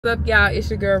What's up, y'all? It's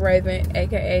your girl Raven,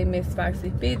 aka Miss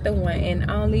Foxy Fit, the one and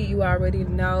only. You already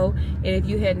know. And if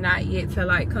you had not yet to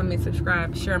like, comment,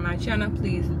 subscribe, share my channel,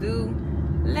 please do.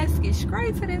 Let's get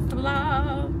straight to this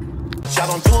vlog. Y'all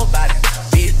gon' do about it.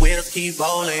 Big wheels keep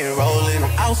rolling, rolling. I'm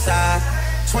outside,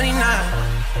 29,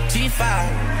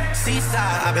 G5,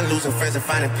 seaside. I've been losing friends and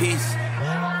finding peace.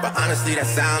 But honestly, that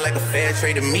sound like a fair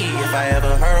trade to me. If I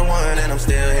ever heard one, and I'm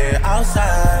still here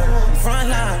outside, front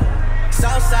line.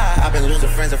 Southside, I've been losing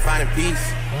friends and finding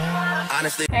peace.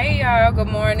 Honestly. Hey y'all, good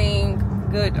morning.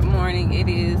 Good morning. It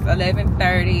is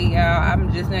 11:30. Y'all,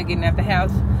 I'm just not getting out the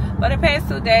house. For the past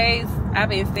 2 days, I've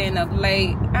been staying up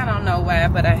late. I don't know why,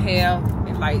 but I have.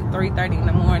 It's like 3:30 in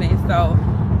the morning. So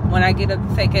when I get up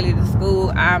to take Kelly to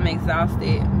school, I'm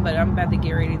exhausted. But I'm about to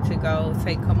get ready to go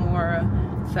take Kamora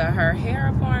to her hair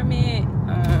appointment.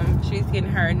 She's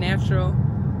getting her natural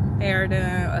hair done,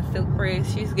 a silk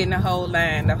press. She's getting the whole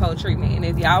line, the whole treatment. And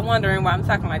if y'all wondering why I'm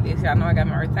talking like this, y'all know I got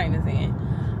my retainers in.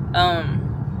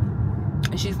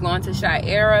 She's going to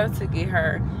Shira to get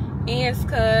her ends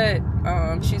cut.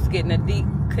 She's getting a deep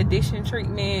condition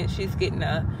treatment. She's getting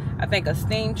I think a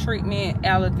steam treatment,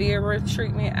 aloe vera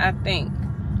treatment, I think.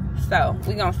 So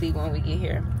we're gonna see when we get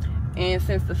here. And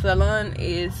since the salon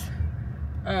is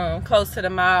close to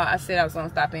the mall, I said I was gonna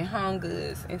stop in Home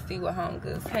Goods and see what Home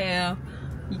Goods have.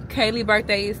 Kaylee's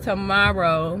birthday is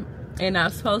tomorrow, and I'm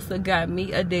supposed to got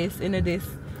me a desk in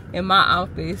my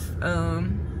office.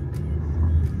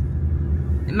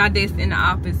 My desk in the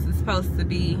office is supposed to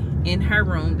be in her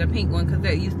room, the pink one, because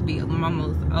that used to be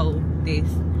Mama's old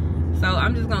desk. So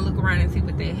I'm just gonna look around and see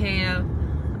what they have.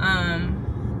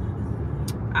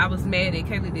 I was mad at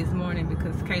Kaylee this morning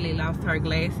because Kaylee lost her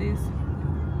glasses.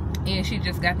 And she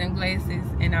just got them glasses,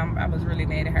 and I was really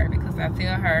mad at her because I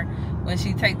tell her when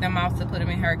she take them off to put them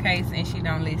in her case and she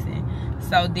don't listen.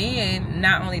 So then,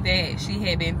 not only that, she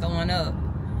had been throwing up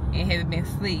and had been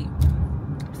asleep,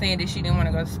 saying that she didn't want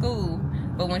to go to school.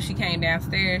 But when she came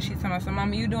downstairs, she told me, so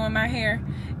Mama, you doing my hair?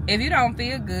 If you don't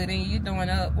feel good and you throwing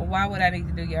up, well, why would I need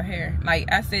to do your hair?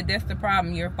 Like I said, that's the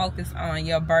problem. You're focused on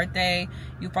your birthday.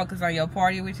 You focus on your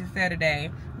party, which is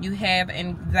Saturday. You have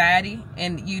anxiety,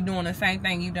 and you doing the same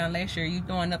thing you done last year. You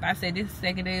throwing up. I said, this is the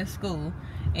second day of school,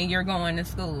 and you're going to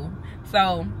school.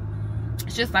 So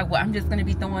it's just like, well, I'm just going to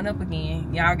be throwing up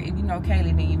again. Y'all, if you know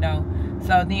Kaylee, then you know.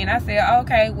 So then I said,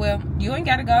 okay, well, you ain't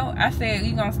got to go. I said,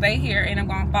 you're going to stay here, and I'm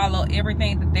going to follow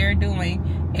everything that they're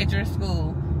doing at your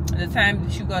school. The time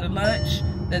that you go to lunch,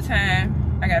 the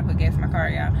time, I got to put gas in my car,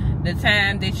 y'all. The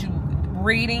time that you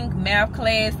reading, math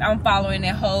class, I'm following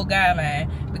that whole guideline.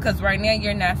 Because right now,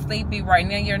 you're not sleepy. Right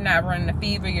now, you're not running a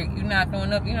fever. You're not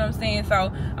throwing up, you know what I'm saying?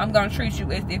 So I'm going to treat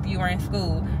you as if you were in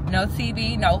school. No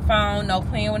TV, no phone, no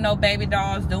playing with no baby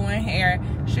dolls, doing hair.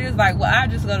 She was like, well, I'll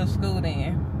just go to school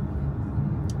then.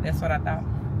 That's what I thought.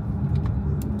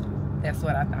 That's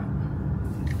what I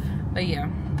thought. But yeah,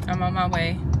 I'm on my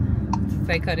way to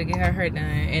take her to get her hair done.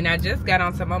 And I just got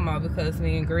onto Mama because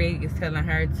me and Greg is telling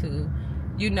her to,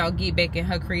 you know, get back in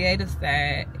her creative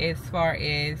side as far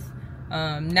as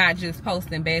not just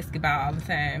posting basketball all the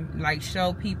time. Like,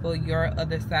 show people your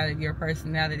other side of your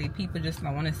personality. People just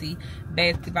don't want to see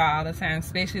basketball all the time,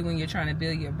 especially when you're trying to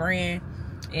build your brand.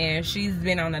 And she's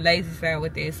been on the lazy side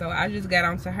with it. So I just got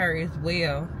onto her as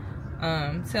well.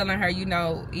 Telling her, you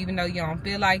know, even though you don't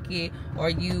feel like it, or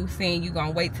you saying you're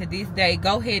gonna wait till this day,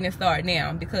 go ahead and start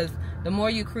now. Because the more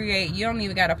you create, you don't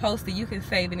even gotta post it. You can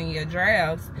save it in your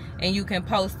drafts, and you can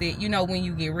post it, you know, when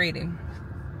you get ready.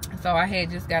 So I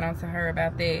had just got onto her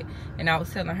about that, and I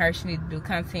was telling her she need to do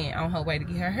content on her way to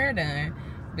get her hair done,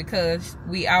 because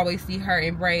we always see her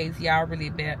in braids. Y'all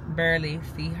really barely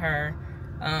see her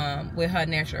with her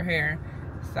natural hair.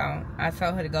 So I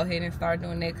told her to go ahead and start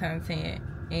doing that content.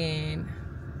 And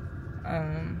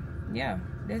yeah,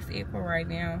 that's it for right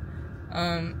now.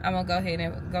 I'm gonna go ahead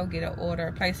and go get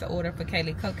place an order for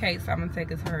Kaylee cupcakes. I'm gonna take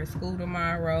her to her school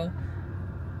tomorrow.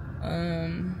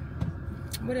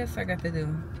 What else I got to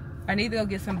do? I need to go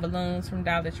get some balloons from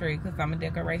Dollar Tree, because I'm gonna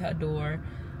decorate her door,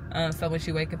 so when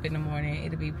she wake up in the morning,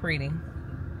 it'll be pretty.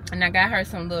 And I got her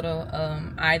some little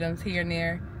items here and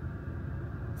there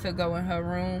to go in her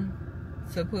room,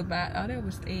 to put by, oh, that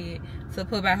was Ed, to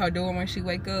put by her door when she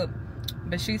wake up.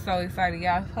 But she's so excited,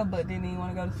 y'all. Her butt didn't even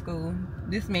want to go to school.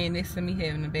 This man next to me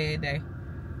having a bad day.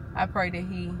 I pray that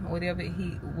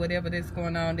whatever that's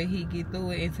going on, that he get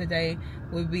through it, and today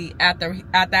will be, after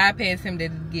I pass him, that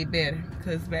it get better.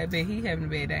 Because baby, he having a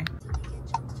bad day.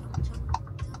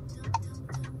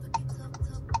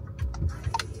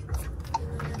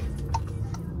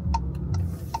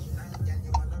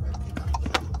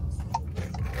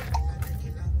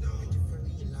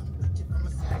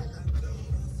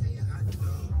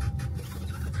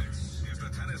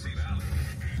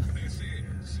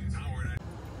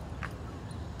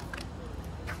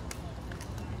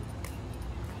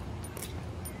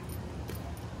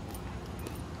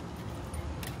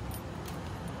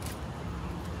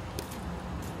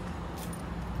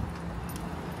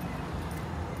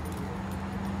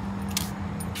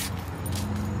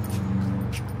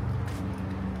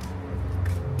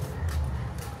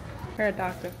 Hair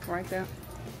doctor, right there.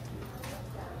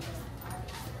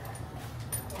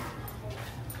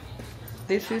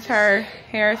 This is her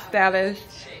hairstylist.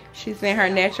 She's been her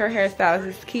natural hairstylist.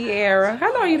 It's Kiara.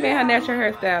 How long you been her natural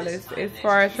hairstylist? As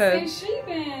far as her... Since she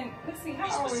been, let's see,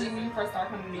 how old were you when you first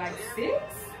started coming? Like 6?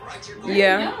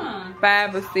 Yeah, young.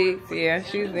 5 or 6. Yeah,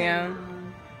 she's young.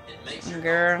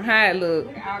 Girl, how it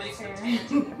look?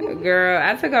 Girl,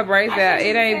 I took her braids out.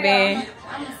 It ain't been...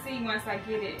 I'm gonna see once I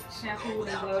get it shampooed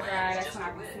and blow dry. That's when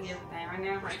I can see everything. Right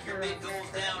now, her curl and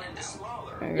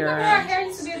hair. Girl. Her hair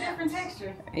used to be a different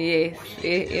texture. Yes,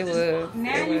 it was.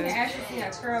 Now you can actually see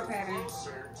her curl pattern.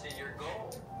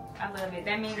 I love it.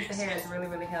 That means the hair is really,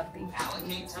 really healthy. You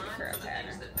need to see the curl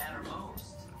pattern.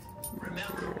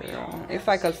 Girl. It's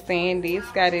like a sandy.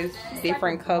 It's got its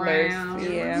different like colors. brown.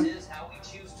 Yeah.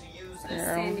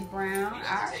 Sandy brown.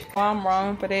 I'm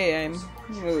wrong for that. Look.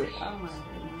 Oh my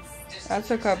goodness. I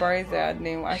took her braids out and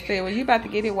then I said, well, you about to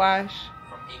get it washed?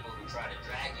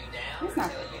 It's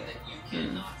not that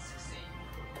good.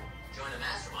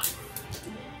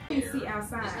 You can see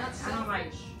outside. I don't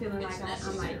like feeling like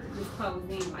I'm like just closed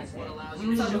in like that.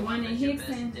 So the one in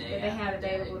Hickson that they had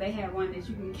available, they had one that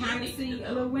you can kind of see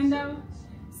a little window.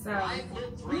 So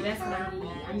that's what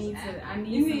I need. I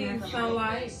need some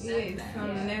sunlight. Yes,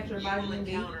 some natural vitamin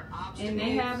D. And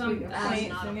they have them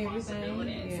plants and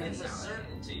everything. Yes.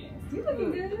 You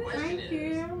looking good. Thank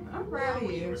you. I'm proud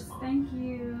of you. Thank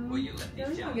you.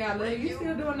 Girl, you got love. You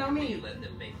still doing no meat?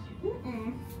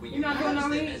 You're not doing no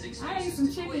meat? I ate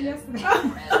some chicken yesterday.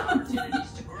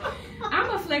 I'm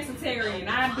a flexitarian.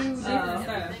 I do different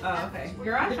stuff. Oh, okay.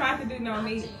 Girl, I tried to do no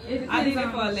meat. I did it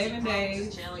for 11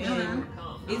 days. And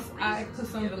I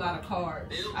consumed a lot of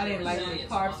carbs. I didn't like it.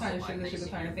 Carbs turn to sugar, sugar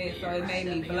turn to fat. So it made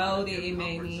me bloated. It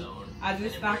made me... I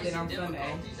just stopped it on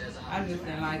Sunday. I just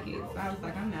didn't like it. So I was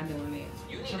like, I'm not doing that.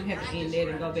 I'm going to have to end that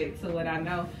and go back to what I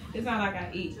know. It's not like I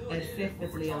eat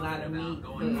excessively a lot of meat.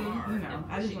 But, you know,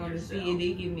 I just wanted to see. It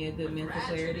did give me a good mental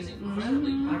clarity.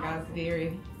 Like, I was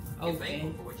very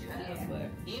open. But I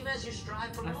said,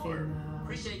 no.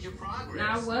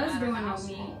 Now, I was doing no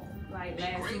meat like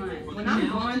last month. When I'm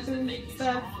going through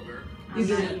stuff, I'm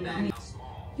not eating meat.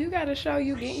 You got to show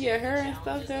you getting your hair and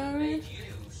stuff done.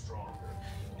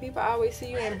 People always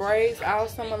see you in braids all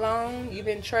summer long. You've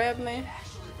been traveling.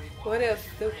 What else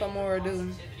do Kimora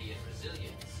do?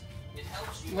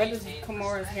 What does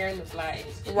Kimora's hair look like?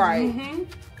 Right.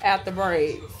 After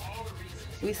braids.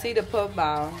 We see the puff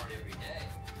ball.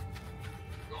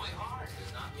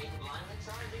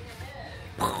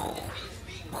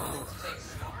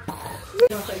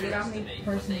 Get off me.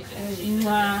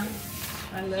 Mwah.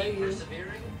 I love you.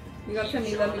 You gonna tell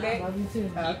me you love me back? Love you too.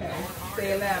 Okay.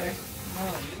 Say it louder. I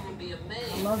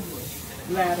love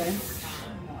you. Louder.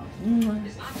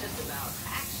 It's not just about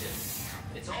action.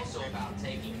 It's also about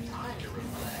taking time to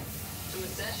reflect, to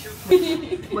assess your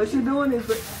What you're doing is,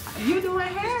 you're doing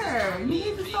hair. You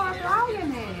need to start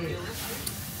vlogging it.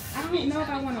 I don't know if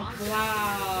I want to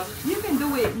vlog. You can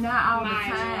do it not all the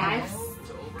time.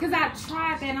 Because I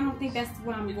tried that and I don't think that's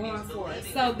what I'm going for.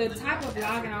 So the type of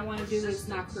vlogging I want to do is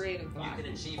my creative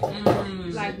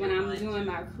vlogging. Like when I'm doing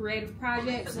my creative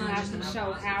projects and I can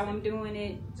show how I'm doing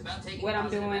it, what I'm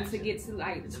doing to get to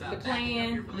like the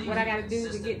plan, what I got to do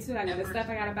to get to like the stuff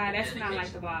I got to buy. That's when I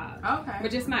like to vlog. Okay. But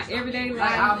just my everyday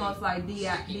life. Like almost like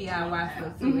DIY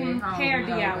stuff too. Hair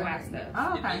DIY stuff.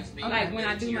 Oh, okay. Like when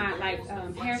I do my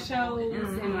hair shows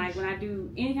and like when I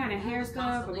do any kind of hair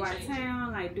stuff or go out of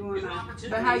town, like doing my.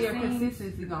 But how your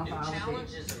consistency gonna fall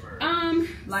with it?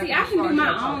 Like see, I can do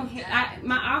my own hair.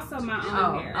 My own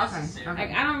hair. Okay.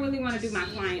 Like I don't really want to do my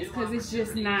clients because it's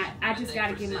just not. I just got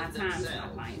to give my time to my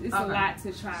clients. It's a lot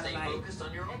to try to like.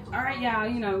 All right, y'all.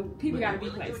 You know, people got to be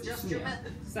places. Yeah.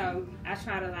 So I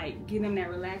try to like give them that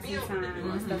relaxing time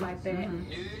and stuff like that.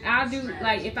 I'll do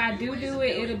like if I do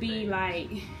it, it'll be like.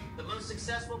 The most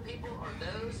successful people are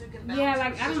those who can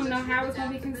like I don't know how it's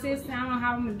gonna be consistent. I don't know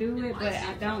how I'm gonna do it, but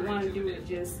I don't want to do it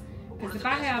just because if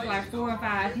I have like 4 or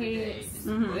 5 heads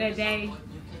a day,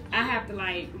 I have to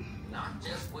like. I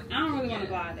don't really want to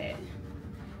vlog that.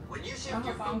 I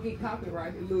hope I don't get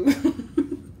copyrighted, Lou.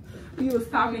 You was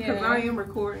talking because I am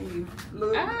recording you.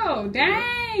 Lou. Oh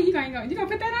dang! You gonna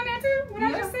put that on there too? What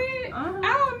I just said? Oh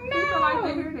no! People like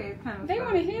to hear that kind of They stuff.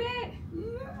 want to hear that?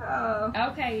 Yeah.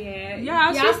 Okay,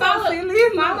 Yeah, she's so silly.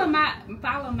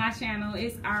 Follow my channel.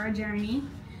 It's Our Journey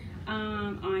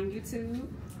on YouTube.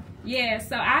 Yeah,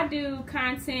 so I do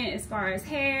content as far as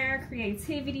hair,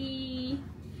 creativity,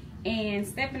 and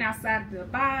stepping outside of the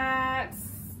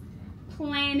box,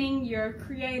 planning your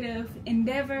creative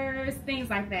endeavors, things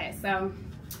like that. So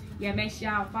yeah, make sure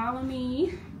y'all follow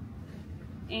me.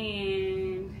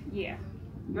 And yeah,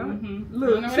 Look, I don't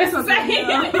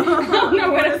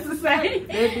know what else to say.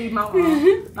 That'd be my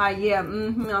mom. Like, yeah,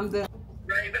 I'm done. David,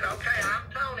 okay, I'm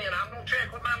Tony, and I'm gonna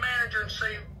check with my manager and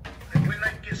see if we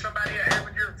can get somebody a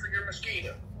habitat for your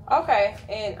mosquito. Okay,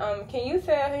 and can you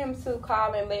tell him to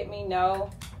call and let me know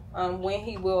when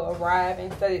he will arrive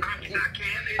instead of... I can.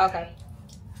 Okay.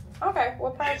 Okay,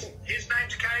 well, perfect. His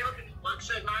name's Caleb. Like I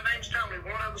said, my name's Tony.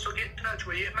 One of us will get in touch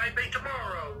with you. It may be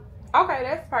tomorrow. Okay,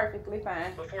 that's perfectly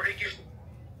fine. Before he gets...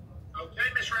 Okay,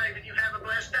 Miss Raven, you have a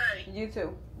blessed day. You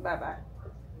too. Bye-bye.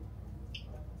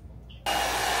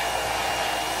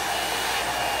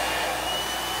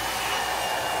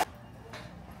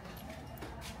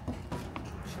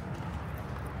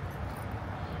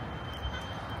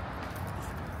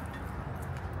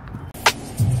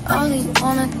 All he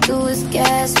wanna do is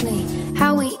gas me.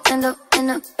 How we end up in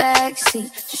the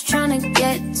backseat, just trying to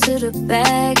get to the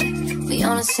bag. We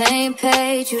on the same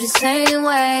page, you the same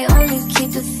way. Only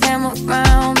keep the fam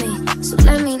around me, so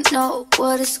let me know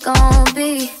what it's gonna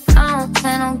be. I don't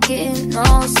plan on getting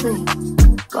no sleep.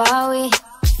 Go how we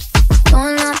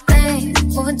doing our thing,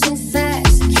 moving too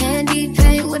fast. Candy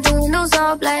paint with the windows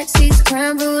all black, seats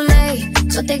creme brulee.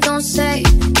 What they gon' say?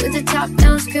 With the top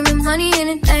down, screaming money,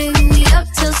 anything. We up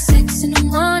till 6 in the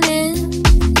morning.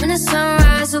 When the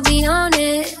sunrise, we'll be on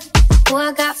it. Oh,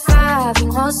 I got 5,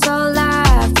 and we're so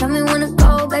live. Tell me when to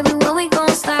go, baby, when we gon'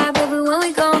 slide. Baby, when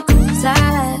we gon'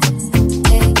 slide.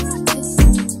 Hey.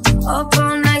 Up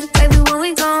all night, baby, when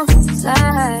we gon'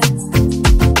 slide.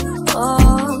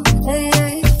 Oh, hey,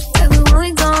 hey. Baby, when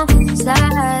we gon'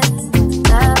 slide.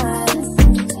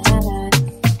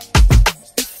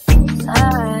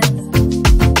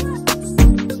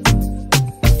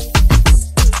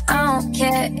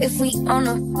 If we on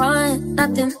a run,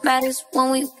 nothing matters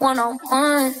when we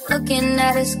one-on-one. Looking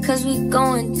at us cause we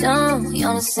going dumb. We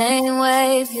on the same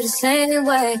wave, you the same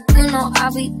way. You know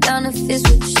I'll be down if it's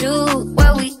with you.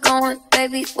 Where we going,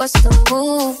 baby, what's the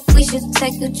move? We should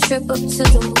take a trip up to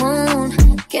the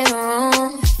moon. Get a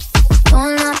room,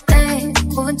 doing our thing,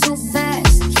 moving too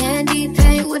fast. Candy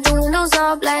paint with the windows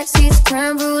all black, seats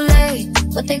creme brulee.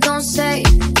 What they gon' say?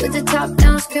 With the top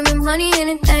down, screaming money,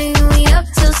 anything. We up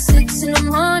till 6 in the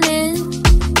morning.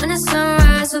 When the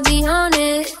sunrise, we'll be on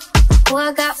it. Oh,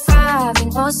 I got 5,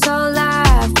 and we're so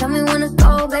live. Tell me when to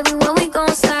go, baby, when we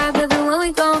gon' slide. Baby, when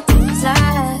we gon'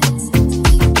 slide.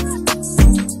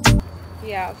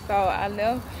 Yeah, so I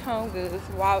left Home Goods,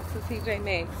 walked to TJ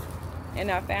Maxx,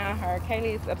 and I found her.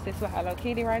 Kaylee is obsessed with Hello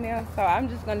Kitty right now, so I'm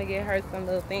just gonna get her some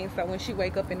little things so when she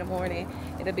wake up in the morning,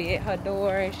 it'll be at her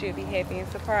door and she'll be happy and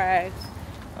surprised.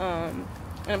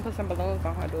 And put some balloons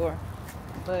on her door.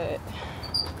 But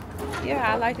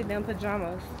yeah, I like the damn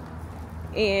pajamas.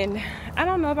 And I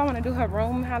don't know if I want to do her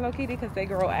room Hello Kitty because they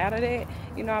grow out of that.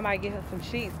 You know, I might get her some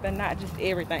sheets, but not just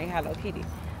everything Hello Kitty.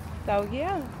 So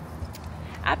yeah,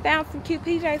 I found some cute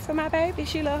PJs for my baby.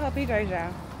 She love her PJs,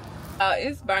 y'all.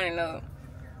 It's burning up.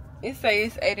 It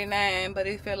says 89, but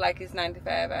it feel like it's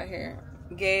 95 out here.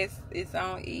 Gas is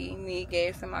on E. Need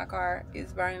gas in my car.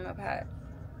 It's burning up hot.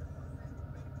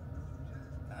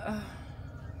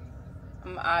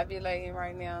 I'm ovulating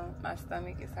right now. My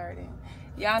stomach is hurting.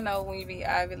 Y'all know when you be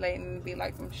ovulating, it be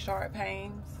like some sharp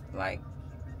pains, like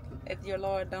at your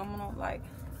lower abdominal. Like,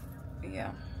 yeah.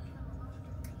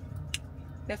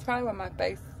 That's probably why my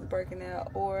face is breaking out.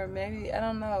 Or maybe, I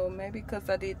don't know, maybe because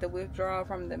I did the withdrawal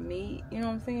from the meat. You know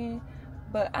what I'm saying?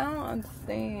 But I don't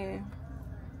understand.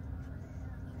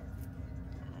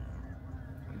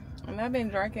 And I've been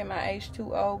drinking my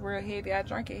H2O real heavy. I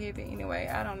drink it heavy anyway.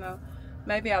 I don't know.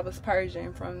 Maybe I was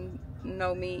purging from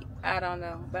no meat. I don't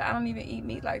know. But I don't even eat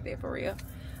meat like that for real.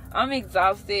 I'm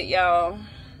exhausted, y'all.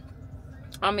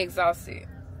 I'm exhausted.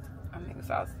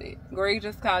 Greg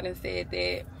just called and said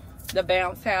that the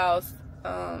bounce house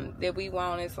that we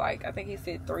want is like, I think he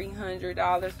said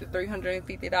 $300 to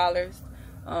 $350.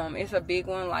 It's a big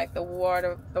one, like the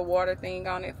water thing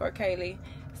on it for Kaylee.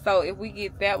 So if we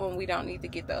get that one, we don't need to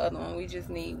get the other one. We just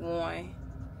need one.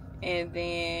 And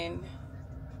then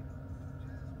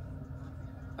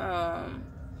I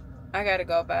gotta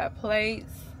go buy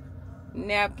plates,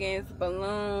 napkins,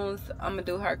 balloons. I'm gonna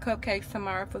do her cupcakes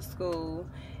tomorrow for school.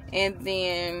 And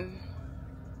then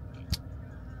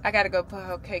I gotta go put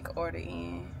her cake order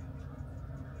in.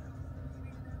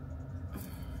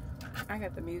 I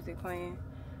got the music playing.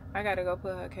 I gotta go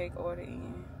put her cake order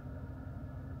in.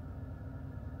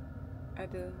 I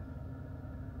do.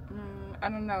 I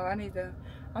don't know.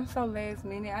 I'm so last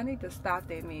minute. I need to stop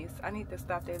that mess. I need to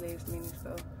stop that last minute.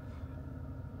 So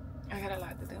I got a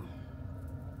lot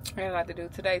to do.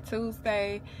 Today,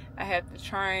 Tuesday, I have to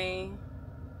train.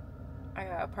 I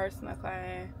got a personal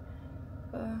client.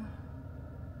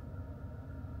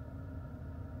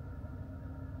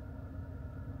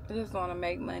 I just want to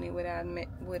make money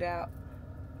without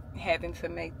having to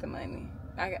make the money.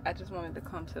 I just wanted to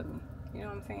come to me. You know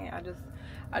what I'm saying?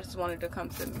 I just wanted to come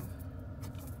to me.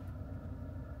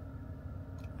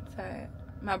 I'm tired.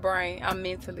 My brain, I'm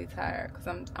mentally tired because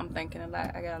I'm thinking a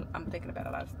lot. I'm thinking about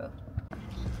a lot of stuff.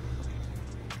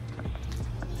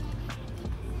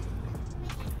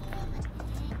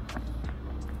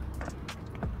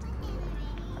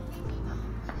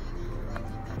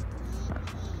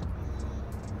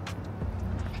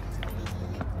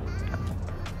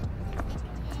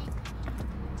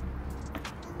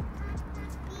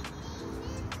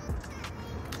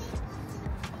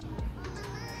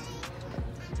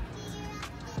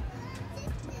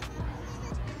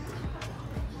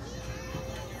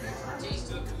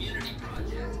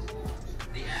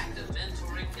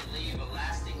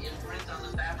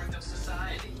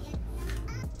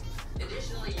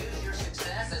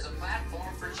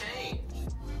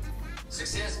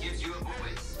 Success gives you a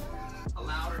voice, a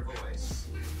louder voice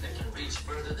that can reach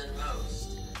further than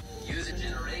most. Use it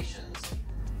generations.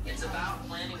 It's about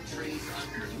planting trees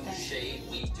under whose shade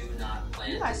we do not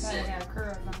plan to sit.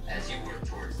 As you work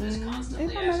towards this,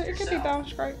 constantly ask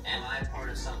yourself, am I part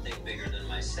of something bigger than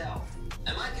myself?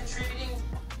 Am I contributing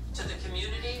to the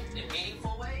community in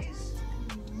meaningful ways?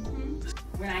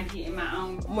 When I get in my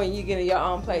own... When you get in your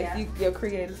own place, Yeah. your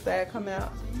creative side come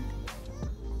out.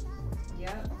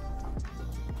 Yep.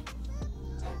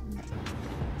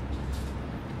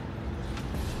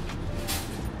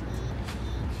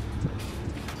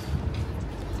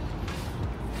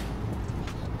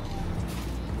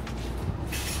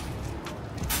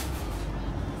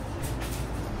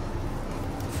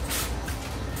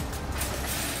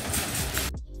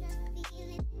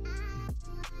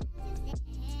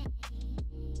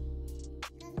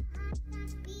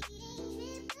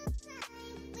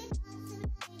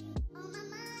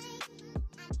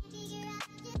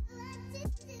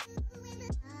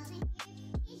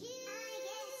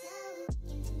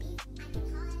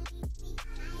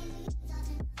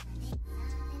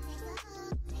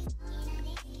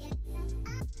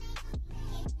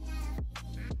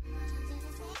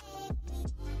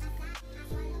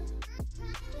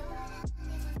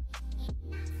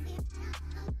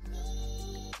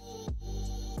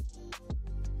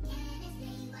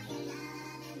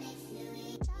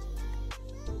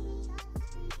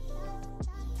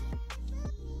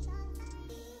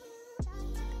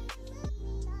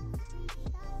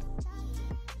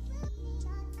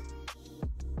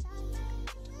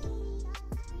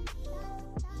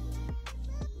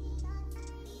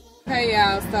 Hey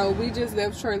y'all, so we just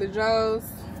left Trader Joe's.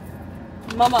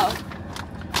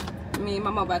 Me and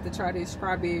Mama about to try this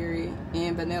strawberry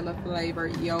and vanilla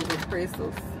flavored yogurt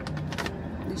pretzels.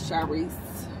 This Sharice.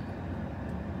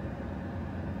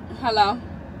 Hello?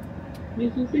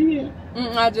 Did you see it?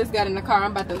 I just got in the car.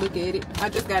 I'm about to look at it. I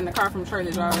just got in the car from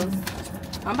Trader Joe's.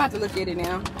 I'm about to look at it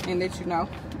now and let you know.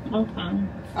 Okay.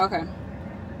 Okay.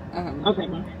 Okay,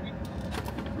 bye.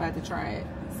 About to try it.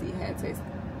 See how it tastes.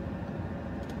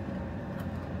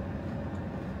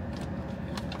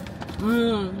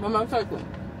 Mama, take it.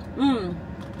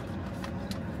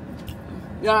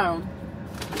 Yeah.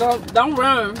 Don't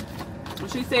run.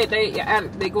 She said they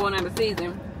going out of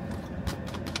season.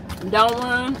 Don't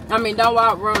run. I mean, don't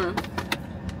outrun.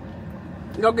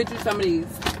 Go get you some of these.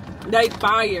 They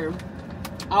fire.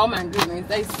 Oh my goodness.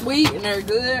 They sweet and they're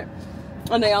good.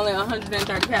 And they only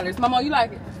 130 calories. Mama, you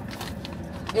like it?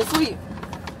 It's sweet.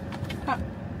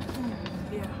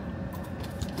 Yeah.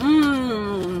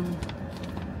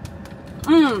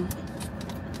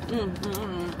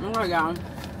 Okay, y'all.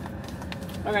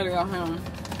 I gotta go home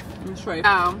and straight.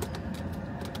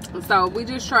 So we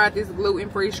just tried this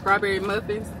gluten-free strawberry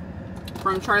muffins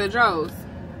from Trader Joe's.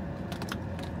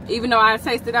 Even though I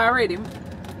tasted it already,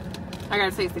 I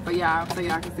gotta taste it for y'all so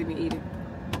y'all can see me eat it.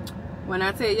 When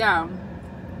I tell y'all,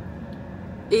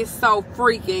 it's so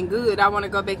freaking good. I want to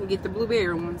go back and get the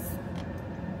blueberry ones.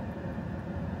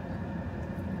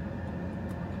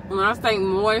 When I say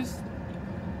moist,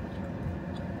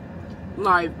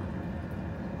 like,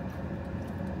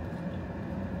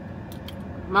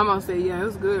 Mama said, yeah,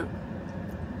 it's good.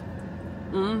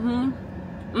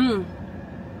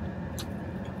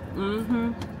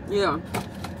 Yeah.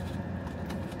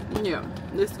 Yeah,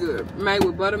 it's good. Made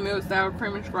with buttermilk, sour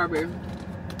cream, and strawberry.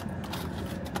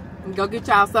 Go get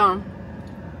y'all some.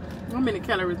 How many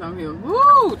calories on here?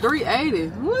 Woo! 380.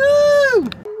 Woo!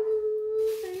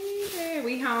 Baby.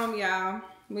 We home, y'all.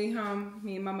 We home.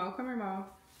 Me and Mama. Come here, Mama.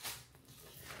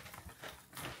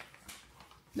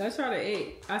 Let's try to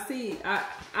eat. I see.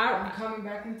 I'm coming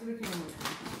back into the camera.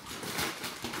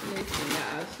 Listen,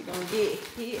 y'all, she gonna get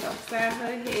hit upside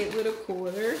her head with a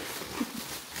quarter.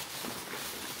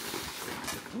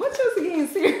 What you getting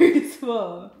serious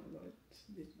for?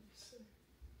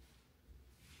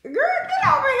 Girl, get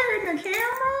over here in the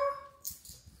camera.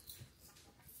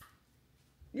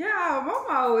 Yeah, Mama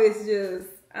always just,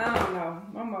 I don't know.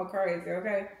 Mama crazy,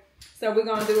 okay? So we're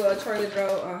gonna do a Trader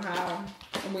Joe on how,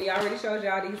 and we already showed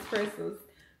y'all these pretzels.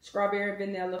 Strawberry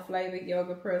vanilla flavored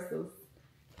yogurt pretzels.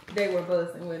 They were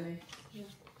buzzing, wasn't they? Yeah.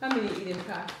 How many you eat in the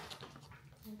car?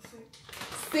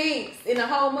 6 in a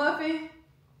whole muffin?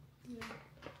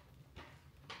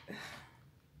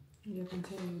 You'll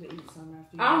continue to eat some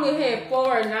after. I only had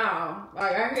 4 now.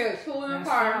 Like I had 2 in the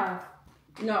car.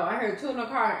 5. No, I had 2 in the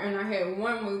car and I had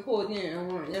 1 when we pulled in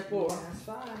and 1 at 4. That's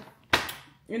 5.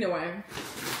 Anyway,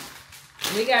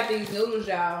 we got these noodles,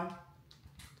 y'all.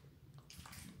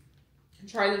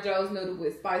 Trader Joe's noodle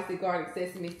with spicy garlic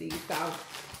sesame seed sauce.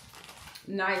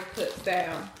 Nice cut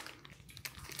style.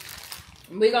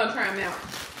 We're gonna try them out.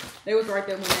 They was right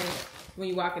there when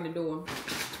you walk in the door.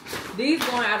 These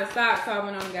going out of stock, so I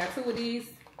went on and got 2 of these.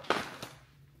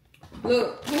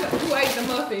 Look, who ate the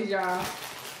muffins, y'all?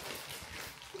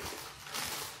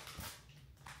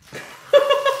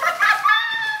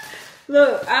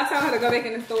 Look, I told her to go back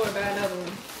in the store and buy another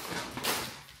one.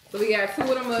 So we got 2 of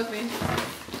the muffins.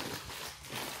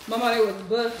 Mama, they was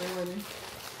busting with them.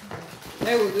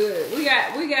 They were good. We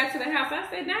got to the house. I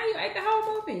said, now you ate the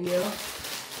whole muffin, yeah.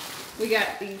 We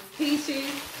got these peaches.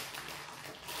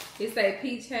 It say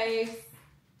peach haze.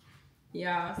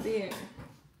 Y'all see it?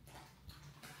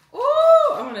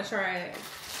 Ooh, I want to try it.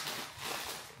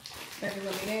 That's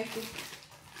gonna be nasty.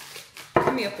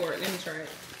 Give me a fork. Let me try it.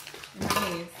 In my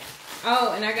hands.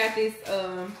 Oh, and I got this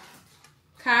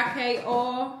Kake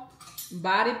oil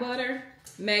body butter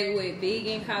made with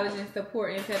vegan collagen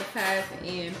support and peptides,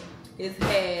 and it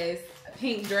has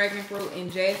pink dragon fruit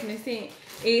and jasmine scent.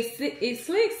 It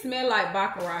slick smell like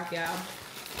baccarat, y'all.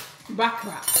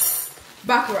 Baccarat.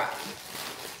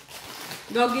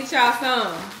 Go get y'all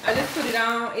some. I just put it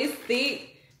on. It's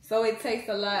thick, so it takes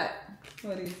a lot.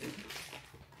 What is it?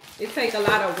 It takes a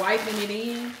lot of wiping it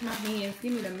in. My hands,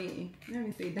 give me the mitten. Let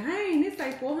me see. Dang, this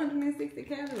like 460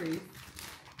 calories.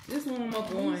 This one I'm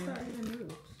up on.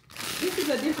 This is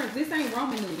a different, this ain't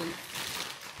ramen noodles.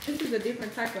 This is a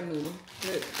different type of noodle.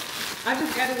 Look, I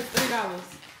just got it with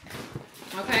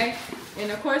 $3. Okay?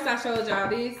 And of course I showed y'all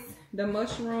this. The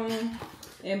mushroom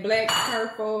and black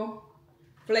purple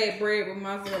flatbread with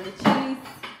mozzarella cheese.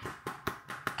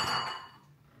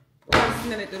 Oh,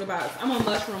 smell it through the box. I'm a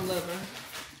mushroom lover.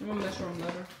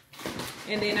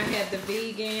 And then I have the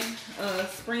vegan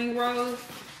spring rolls.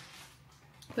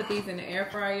 Put these in the air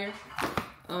fryer.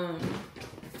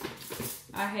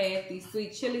 I have the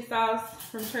sweet chili sauce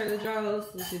from Trader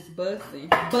Joe's, which is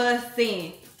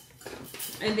busting.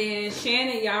 And then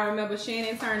Shannon, y'all remember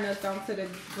Shannon turned us onto the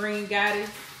Green Goddess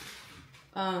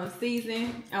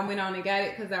season. I went on and got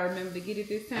it because I remember to get it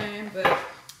this time. But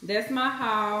that's my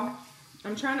haul.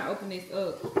 I'm trying to open this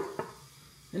up.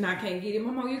 And I can't get it.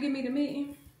 Mama, you give me the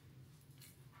mitten?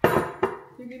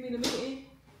 You give me the mitten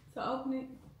to open it?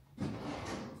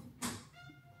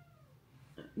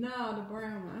 No, the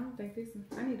brown one. I don't think this one.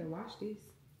 I need to wash this.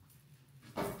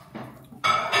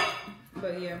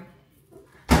 But yeah.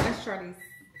 Let's try these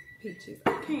peaches.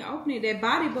 I can't open it. That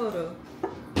body butter.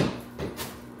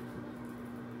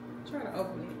 Try to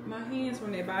open it. My hands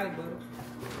from that body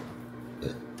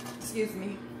butter. Excuse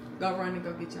me. Go run and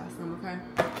go get y'all some, okay?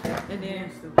 And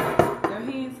then your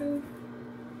hands too.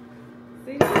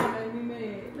 See, that made me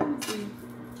mad. Let me see.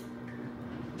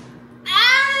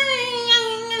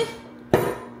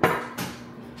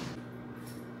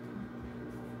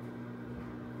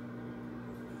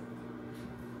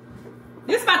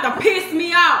 This about to piss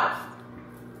me off.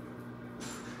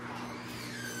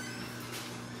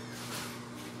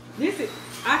 This is,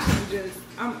 I can just,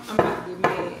 I'm about to get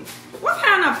mad. What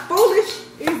kind of foolish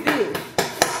is this?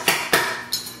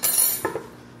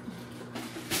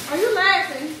 Are you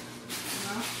laughing?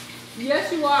 No.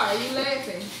 Yes, you are. Are you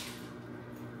laughing?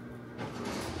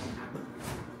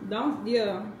 Don't,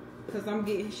 yeah. Because I'm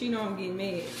getting, she know I'm getting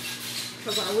mad.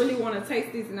 Because I really want to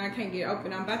taste this and I can't get it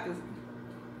open. I'm about to.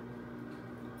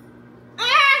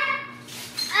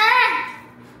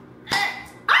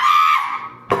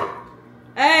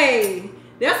 Hey,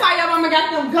 that's why your mama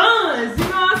got them guns. You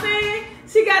know what I'm saying?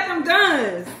 She got them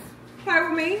guns. Play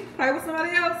with me. Play with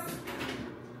somebody else.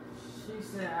 She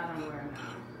said I don't wear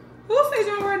none. Who said you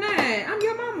don't wear none? I'm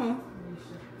your mama.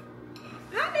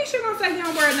 How Nisha gonna say you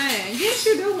don't wear none? Yes,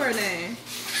 you do wear none.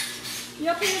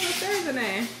 Your pants upstairs are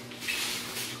none.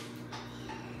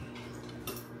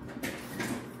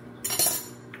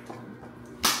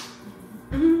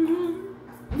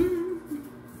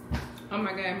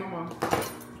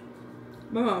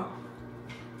 Mom.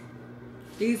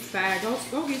 These 5.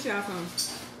 Go get y'all some.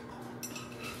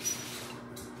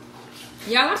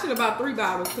 Y'all, I should have bought 3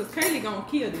 bottles because Kaylee gonna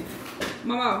kill this.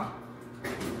 Mama,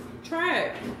 try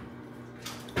it.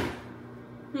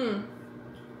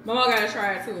 Mama gotta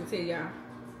try it too and tell y'all.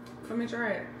 Come and try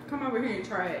it. Come over here and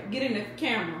try it. Get in the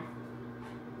camera.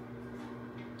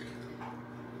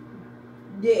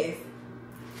 Yes.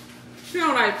 She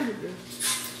don't like peaches.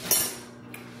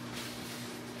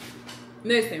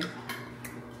 Listen.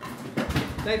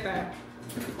 They 5.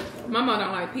 Mama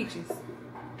don't like peaches.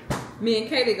 Me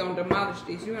and Kaylee gonna demolish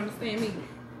this. You understand me?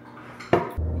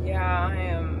 Y'all, I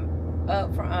am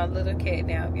up from a little cat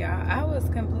nap, y'all. I was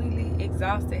completely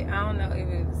exhausted. I don't know if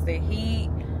it was the heat.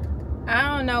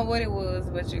 I don't know what it was,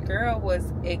 but your girl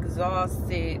was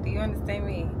exhausted. Do you understand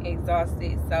me?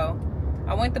 Exhausted. So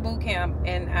I went to boot camp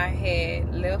and I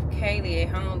had left Kaylee at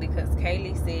home because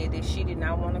Kaylee said that she did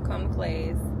not want to come to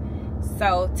class.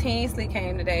 So Tinsley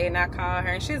came today and I called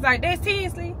her and she was like, "That's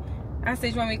Tinsley." I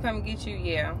said, "You want me to come and get you?"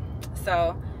 Yeah.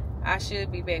 So I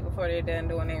should be back before they're done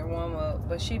doing their warm up.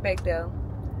 But she back there.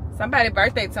 Somebody's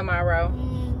birthday tomorrow.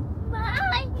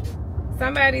 Bye.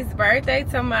 Somebody's birthday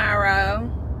tomorrow.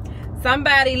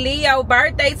 Somebody Leo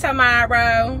birthday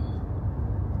tomorrow.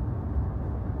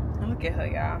 Look at her,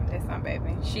 y'all. That's my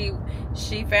baby.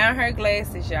 She found her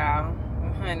glasses, y'all.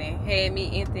 Honey, had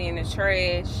me empty in the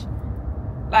trash.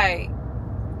 Like,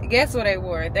 guess what they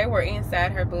were? They were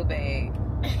inside her book bag.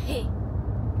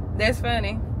 That's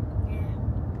funny.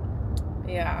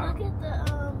 Yeah. Look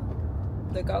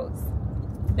at the goats.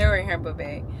 They were in her book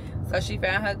bag. So she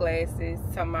found her glasses.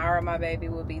 Tomorrow my baby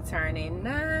will be turning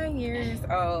 9 years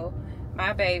old.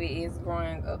 My baby is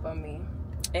growing up on me.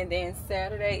 And then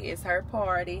Saturday is her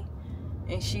party.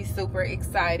 And she's super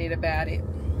excited about it.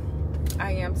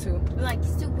 I am too. like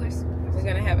super. We're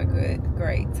gonna have a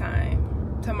great time.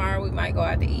 Tomorrow we might go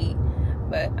out to eat.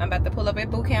 But I'm about to pull up at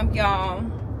boot camp, y'all.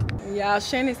 Y'all,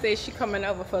 Shannon said she coming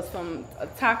over for some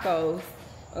tacos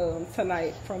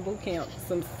tonight from boot camp.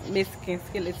 Some Mexican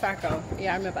skillet taco.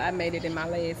 Yeah, I remember I made it in my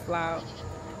last vlog.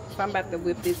 So I'm about to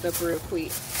whip this up real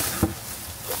quick.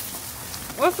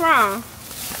 What's wrong?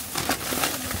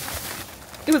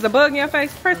 It was a bug in your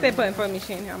face? Press that button for me,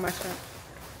 Shannon, on my shirt.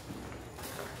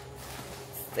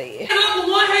 Say it. With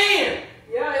one hand.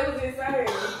 Yeah, it was insane.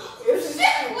 It's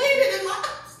insane.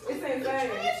 It's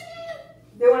insane.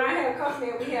 Then when I had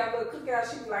company and we had a little cookout,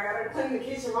 she be like, I done clean the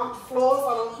kitchen, mop the floors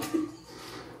for them.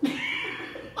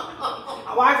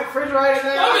 I wipe the refrigerator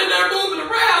down. I'm in there moving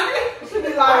around. She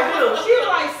be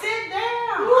like, sit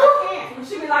down. I can't.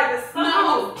 She be like, the sun.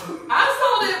 No, I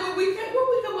saw that when we come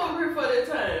over here for that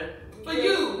time. For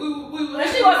you, we When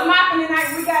she was mopping and I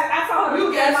told her you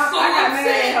got so I got mad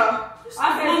at her. upset.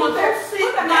 I said, put that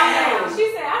mop down. She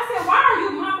said, I said, why are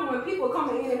you mopping when people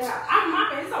coming in and out? I'm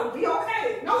mopping, so be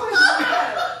okay. No one's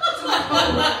okay.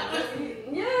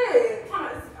 Yeah.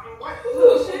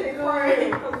 Ooh, shit is crazy.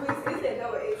 It's that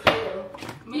double XL.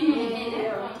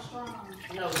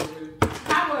 No,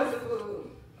 How was the food?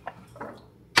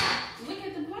 Look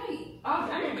at the plate. Oh,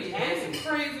 I be asking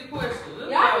crazy questions. Y'all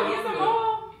can get some more?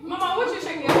 Mama, what you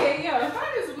shaking your head? Yeah.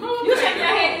 You shake your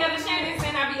head the other Shannon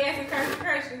saying I be asking crazy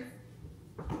questions.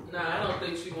 Nah, I don't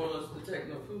think she wants us to take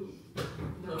no food.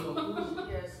 No food.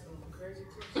 Yes, some crazy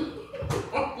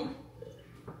questions.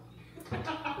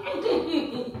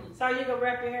 So you gonna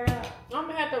wrap your hair up? I'm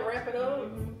gonna have to wrap it up.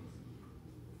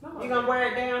 You gonna wear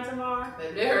it down tomorrow?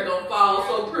 That hair gonna fall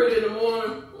so pretty in the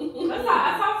morning. That's how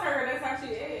I talked to her. That's how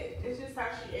she ate. It's just how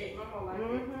she ate. Mama like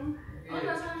it. What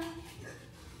was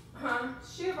her?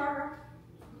 She a burger.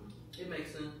 It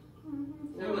makes sense.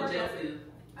 That's what Jeff is.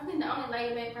 I think the only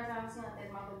lady back person I've seen like that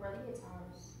is my little brother. He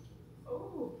Taurus.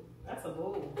 Ooh, that's a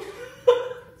bull.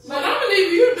 But I'm gonna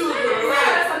leave you do it.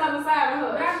 That's another side of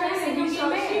her. But I've never seen him get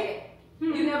mad.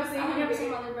 You never seen I've him never get seen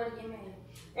mad? my little brother get mad.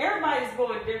 Everybody's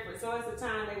born different, so it's the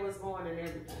time they was born and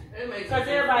everything. It makes Because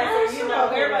sense. everybody says, you know,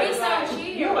 everybody's He's so like, chill.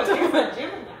 you a different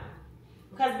Gemini.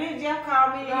 Because Big Jeff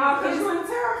called me. No, because you in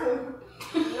Terrica.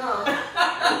 No.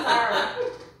 I'm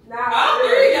sorry. I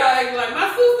hear y'all acting like my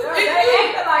sister. They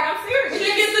acting like I'm serious.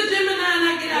 She gets the Gemini and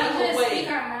I get out of We her just way.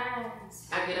 speak our minds.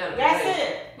 I get out of her That's way.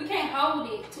 it. We can't hold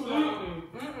it too long.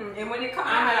 And when it comes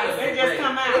I'm out out, of It it. just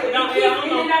come out. It don't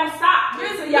stop.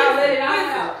 Listen, y'all let it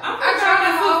out. I'm I try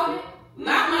to hold it.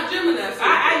 not my Gemini sister.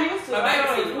 I used to. My I baby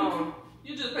always sister. born.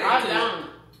 You just pay I attention. don't.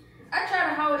 I try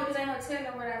to hold it because ain't no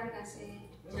telling what I think I said.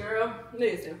 Girl,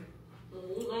 listen.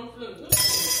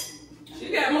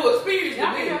 She got more experience Y'all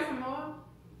than can me. have some more.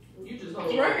 You just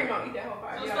hold We're on. gonna eat that whole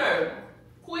pie. Sister,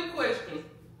 quick question.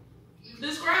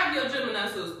 Describe your Gemini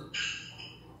sister.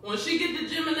 When she get the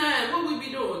Gemini, what we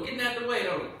be doing? Getting out the way,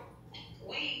 don't we?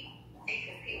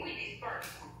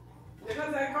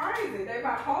 Because they're crazy. They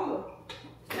bipolar.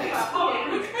 They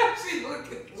bipolar. She's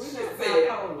looking. We just said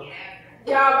bipolar.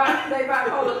 Y'all, they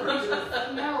bipolar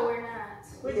creatures. No, we're not.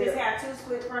 We just have two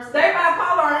split personalities. They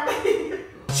bipolar.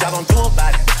 Y'all gon' do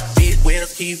about it. Big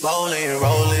wheels keep rolling,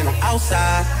 rolling. I'm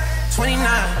outside. 29,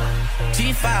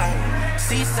 G5,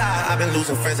 seaside. I've been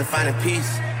losing friends and finding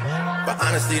peace. But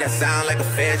honestly, that sound like a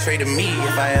fair trade to me.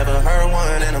 If I ever heard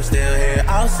one, and I'm still here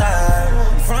outside.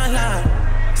 Front line,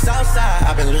 south side.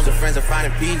 I've been losing friends and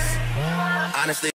finding peace. Honestly.